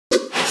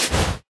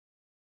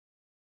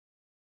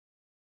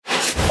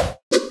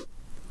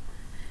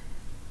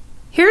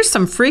Here's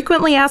some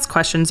frequently asked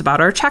questions about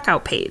our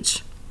checkout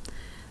page.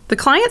 The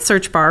client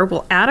search bar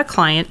will add a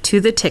client to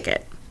the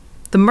ticket.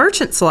 The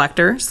merchant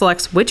selector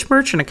selects which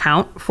merchant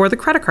account for the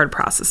credit card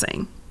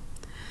processing.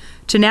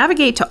 To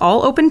navigate to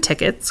all open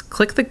tickets,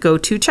 click the Go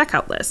To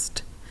Checkout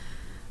list.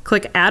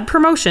 Click Add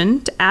Promotion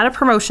to add a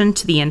promotion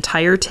to the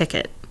entire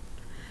ticket.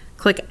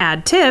 Click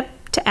Add Tip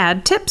to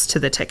add tips to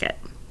the ticket.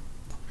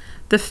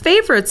 The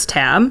Favorites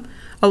tab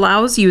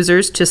allows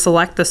users to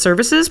select the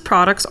services,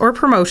 products, or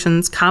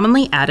promotions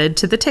commonly added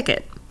to the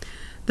ticket.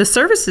 The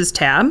Services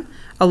tab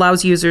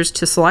allows users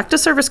to select a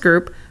service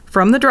group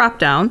from the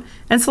drop-down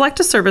and select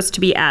a service to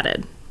be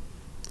added.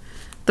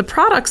 The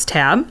Products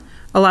tab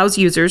allows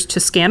users to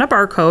scan a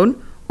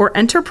barcode or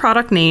enter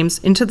product names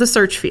into the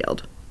search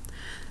field.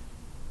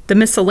 The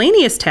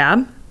Miscellaneous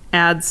tab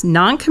adds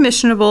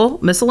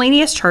non-commissionable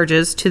miscellaneous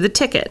charges to the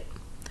ticket,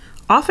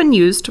 often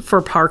used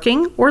for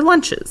parking or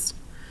lunches.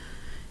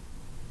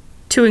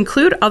 To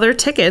include other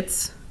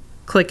tickets,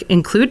 click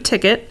Include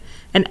Ticket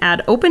and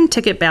add open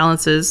ticket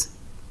balances.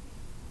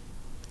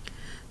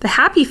 The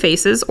Happy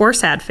Faces or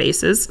Sad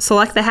Faces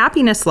select the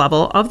happiness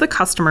level of the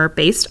customer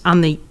based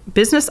on the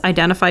business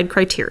identified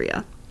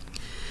criteria.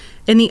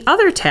 In the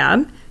Other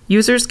tab,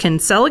 users can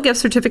sell a gift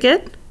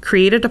certificate,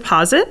 create a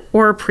deposit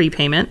or a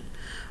prepayment,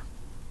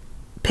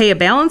 pay a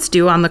balance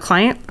due on the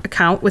client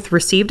account with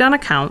received on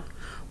account,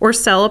 or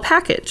sell a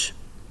package.